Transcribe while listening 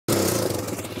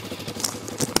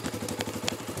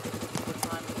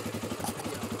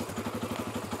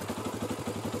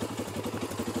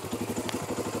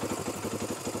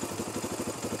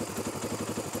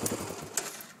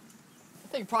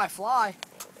probably fly.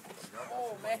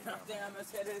 Oh man, I think I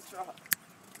almost hit his truck.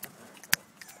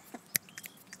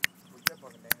 We kept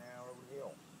fucking down there over the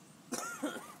hill.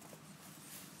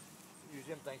 Use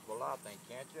them things for a lot of things,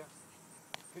 can't you?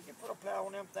 Could you put a plow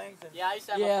on them things? And Yeah, I used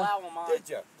to have Yeah. a plow on mine. did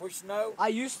you? Push snow? I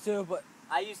used to, but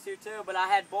I used to too, but I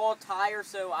had ball tires,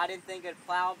 so I didn't think it'd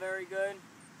plow very good.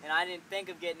 And I didn't think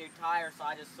of getting new tires, so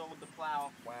I just sold the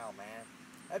plow. Wow, man.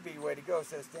 That'd be the way to go.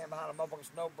 Instead of standing behind a motherfucking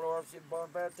snowblower, shit blowing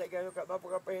bad, take a hook up,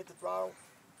 motherfucker up and hit the throttle.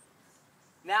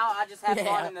 Now I just have Yeah.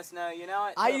 fun in the snow, you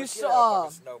know? I Never used get to, out of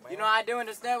fucking snow, man. You know what I do in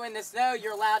the snow? In the snow,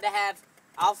 you're allowed to have.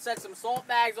 I'll set some salt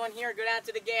bags on here, go down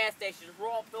to the gas station, just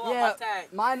fill yeah, up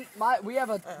my tank. we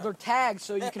have they're tagged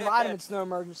so you can ride them in snow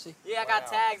emergency. Yeah, I got Wow.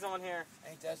 tags on here.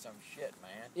 Ain't that some shit,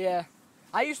 man? Yeah.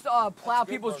 I used to plow That's good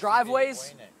people's for driveways.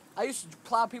 vehicle, ain't it? I used to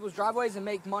plow people's driveways and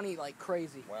make money like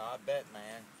crazy. Well, I bet,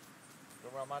 man.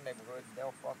 Go around my neighborhood and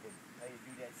they'll fucking pay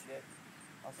you do that shit.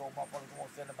 I saw motherfuckers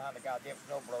won't send them behind the goddamn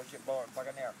snowblower, shit blowing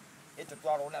fucking there. Hit the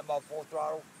throttle on that motherfucker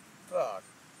throttle. Fuck.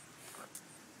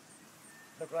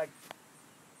 Look like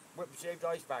whip and shaved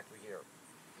ice factory here.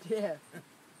 Yeah.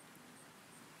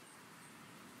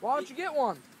 Why don't you get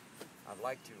one? I'd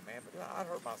like to, man, but I'd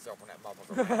hurt myself on that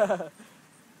motherfucker.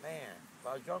 Man, if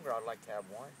I was younger, I'd like to have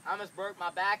one. I almost broke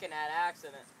my back in that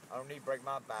accident. I don't need to break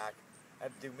my back.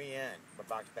 That'd do me in. My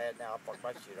back's bad now. I fucked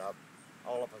my shit up.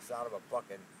 All up inside of a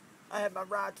fucking... I had my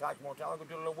ride tractor one time. I was going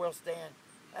to do a little wheel stand.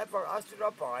 I stood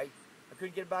up all right. I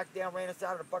couldn't get it back down. Ran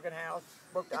inside of the fucking house.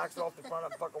 Broke the axle off the front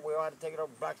of the fucking wheel. I had to take it over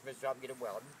to the blacksmith shop and get it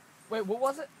welded. Wait, what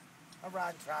was it? A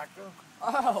riding tractor.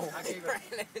 Oh. I gave Ran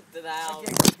into the house.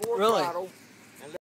 it 4 Really? throttle.